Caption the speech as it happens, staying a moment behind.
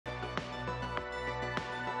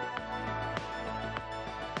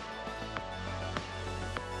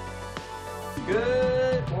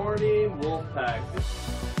Good morning, Wolfpack.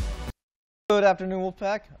 Good afternoon,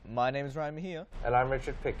 Wolfpack. My name is Ryan Mejia. And I'm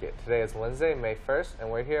Richard Pickett. Today is Wednesday, May 1st,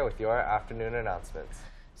 and we're here with your afternoon announcements.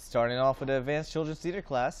 Starting off with the Advanced Children's Theater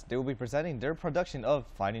class, they will be presenting their production of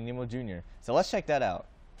Finding Nemo Jr. So let's check that out.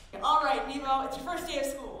 All right, Nemo, it's your first day of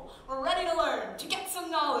school. We're ready to learn, to get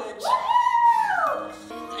some knowledge. Woo!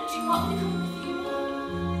 Do you want me to come with you?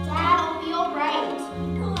 Dad, I'll be all right.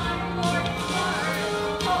 Come on, Lord.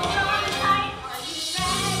 Hold on tight. Are you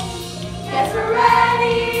ready? Yes, we're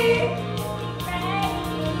ready. Ready?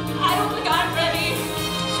 I don't think I'm ready.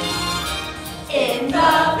 In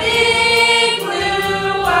the big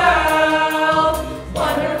blue world,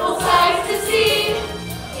 wonderful sights to see.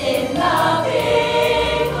 In the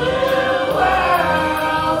big blue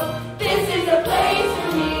world, this is a place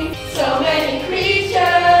for me. So many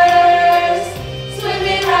creatures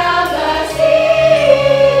swimming round the sea.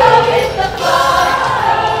 Go with the flow.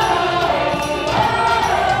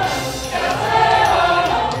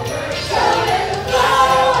 Go with the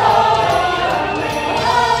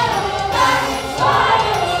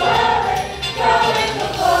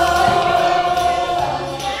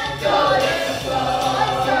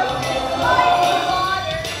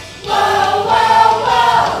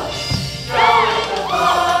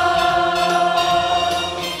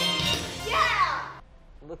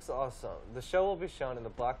Looks awesome. The show will be shown in the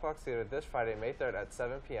Black Box Theater this Friday, May 3rd at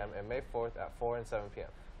 7 p.m. and May 4th at 4 and 7 p.m.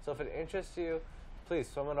 So if it interests you, please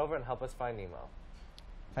swim on over and help us find Nemo.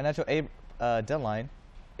 Financial aid deadline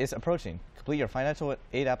is approaching. Complete your financial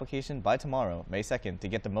aid application by tomorrow, May 2nd, to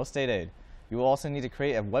get the most state aid. You will also need to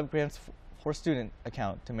create a WebGrants for Student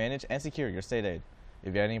account to manage and secure your state aid.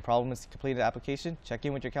 If you have any problems completing the application, check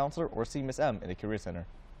in with your counselor or see Miss M in the Career Center.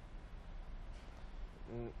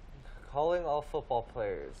 Calling all football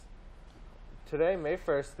players. Today, May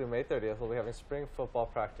 1st through May 30th, we'll be having spring football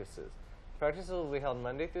practices. Practices will be held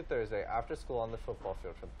Monday through Thursday after school on the football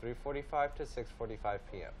field from 3:45 to 6:45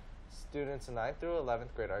 p.m. Students in 9th through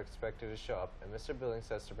 11th grade are expected to show up, and Mr. Billings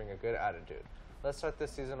says to bring a good attitude. Let's start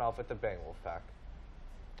this season off with the bang, Wolfpack.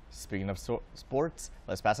 Speaking of sports,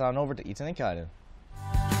 let's pass it on over to Ethan and Kaiden.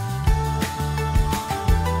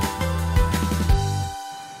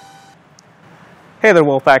 Hey there,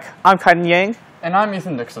 Wolfpack. I'm Kaiden Yang. And I'm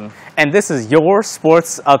Ethan Dixon. And this is your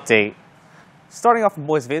sports update. Starting off the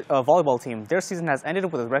boys' volleyball team, their season has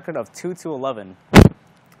ended with a record of 2-11.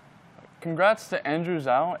 Congrats to Andrew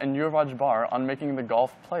Zhao and Yuvraj Bar on making the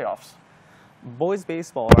golf playoffs. Boys'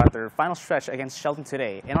 baseball are at their final stretch against Shelton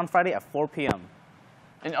today and on Friday at 4 p.m.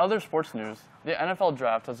 In other sports news, the NFL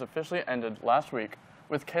draft has officially ended last week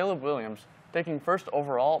with Caleb Williams taking first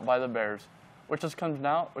overall by the Bears, which has come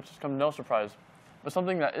no surprise. But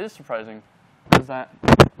something that is surprising is that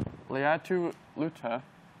Leatu Luta,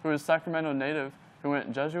 who is a Sacramento native who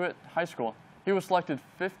went Jesuit high school, he was selected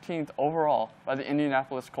 15th overall by the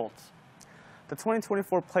Indianapolis Colts. The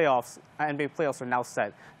 2024 NBA playoffs are now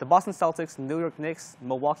set. The Boston Celtics, New York Knicks,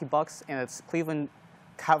 Milwaukee Bucks, and the Cleveland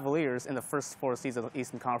Cavaliers in the first 4 seeds of the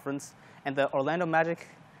Eastern Conference, and the Orlando Magic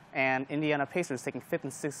and Indiana Pacers taking 5th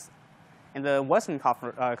and 6th. In the Western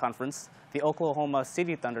Conference, the Oklahoma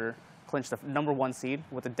City Thunder clinched the #1 seed,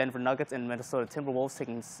 with the Denver Nuggets and Minnesota Timberwolves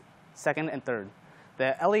taking 2nd and 3rd.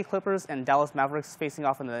 The LA Clippers and Dallas Mavericks facing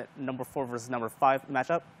off in the #4 versus #5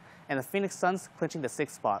 matchup, and the Phoenix Suns clinching the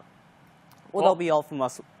 6th spot. Well, that'll be all from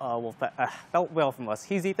us, Wolfpack. That'll be all from us.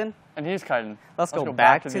 He's Ethan. And he's Kaiden. Let's go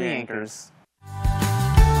back to the anchors.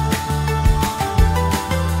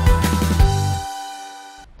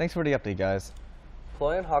 Thanks for the update, guys.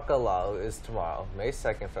 Ploy and Hakalau is tomorrow, May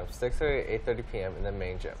 2nd from 6:30 to 8:30 p.m. in the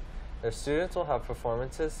main gym. Their students will have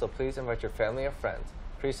performances, so please invite your family and friends.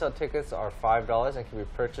 Pre-sale tickets are $5 and can be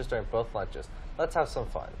purchased during both lunches. Let's have some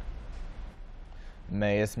fun.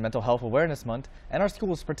 May is Mental Health Awareness Month, and our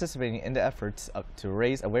school is participating in the efforts to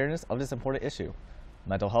raise awareness of this important issue.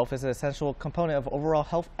 Mental health is an essential component of overall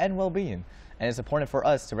health and well-being, and it's important for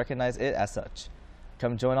us to recognize it as such.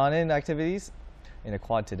 Come join on in activities in the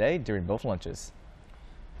quad today during both lunches.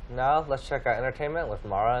 Now, let's check out entertainment with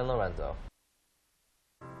Mara and Lorenzo.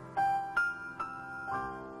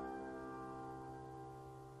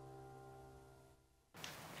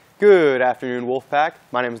 Good afternoon, Wolfpack.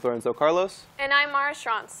 My name is Lorenzo Carlos. And I'm Mara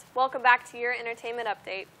Schrantz. Welcome back to your entertainment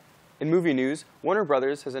update. In movie news, Warner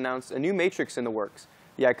Brothers has announced a new Matrix in the works.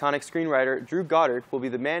 The iconic screenwriter Drew Goddard will be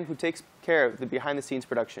the man who takes care of the behind-the-scenes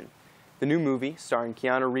production. The new movie, starring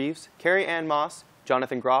Keanu Reeves, Carrie-Anne Moss,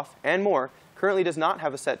 Jonathan Groff, and more, currently does not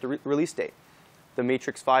have a set release date. The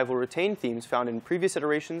Matrix 5 will retain themes found in previous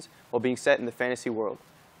iterations while being set in the fantasy world,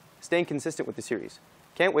 staying consistent with the series.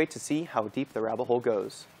 Can't wait to see how deep the rabbit hole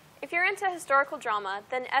goes. If you're into historical drama,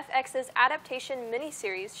 then FX's adaptation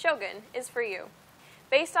miniseries Shogun is for you.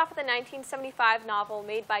 Based off of the 1975 novel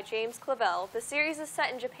made by James Clavell, the series is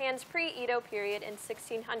set in Japan's pre-Edo period in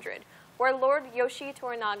 1600, where Lord Yoshi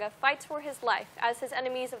Toranaga fights for his life as his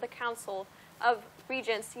enemies of the Council of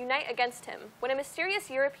Regents unite against him when a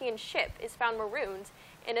mysterious European ship is found marooned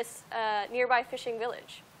in a nearby fishing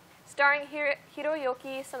village. Starring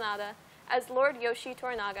Hiroyuki Sanada as Lord Yoshi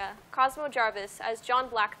Toranaga, Cosmo Jarvis as John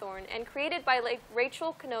Blackthorne, and created by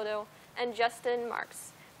Rachel Kanodo and Justin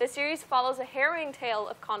Marks. The series follows a harrowing tale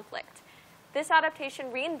of conflict. This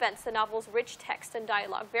adaptation reinvents the novel's rich text and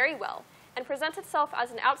dialogue very well and presents itself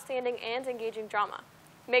as an outstanding and engaging drama.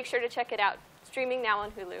 Make sure to check it out. Streaming now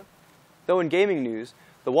on Hulu. Though in gaming news,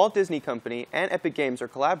 the Walt Disney Company and Epic Games are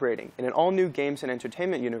collaborating in an all-new games and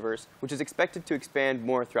entertainment universe, which is expected to expand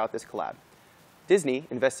more throughout this collab. Disney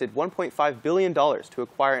invested $1.5 billion to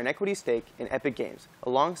acquire an equity stake in Epic Games,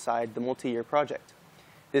 alongside the multi-year project.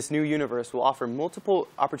 This new universe will offer multiple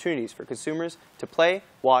opportunities for consumers to play,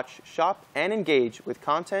 watch, shop, and engage with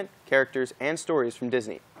content, characters, and stories from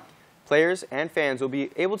Disney. Players and fans will be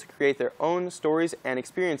able to create their own stories and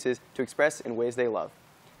experiences to express in ways they love.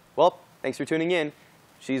 Well, thanks for tuning in.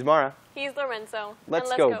 She's Mara. He's Lorenzo.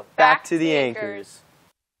 Let's go back to the anchors.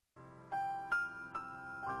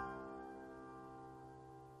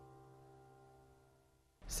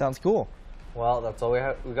 Sounds cool. Well, that's all we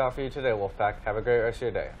got for you today, Wolfpack. Have a great rest of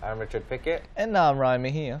your day. I'm Richard Pickett. And I'm Ryan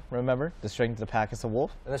Mejia. Remember, the strength of the pack is a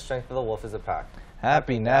wolf. And the strength of the wolf is a pack.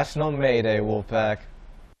 Happy National May Day, Wolfpack.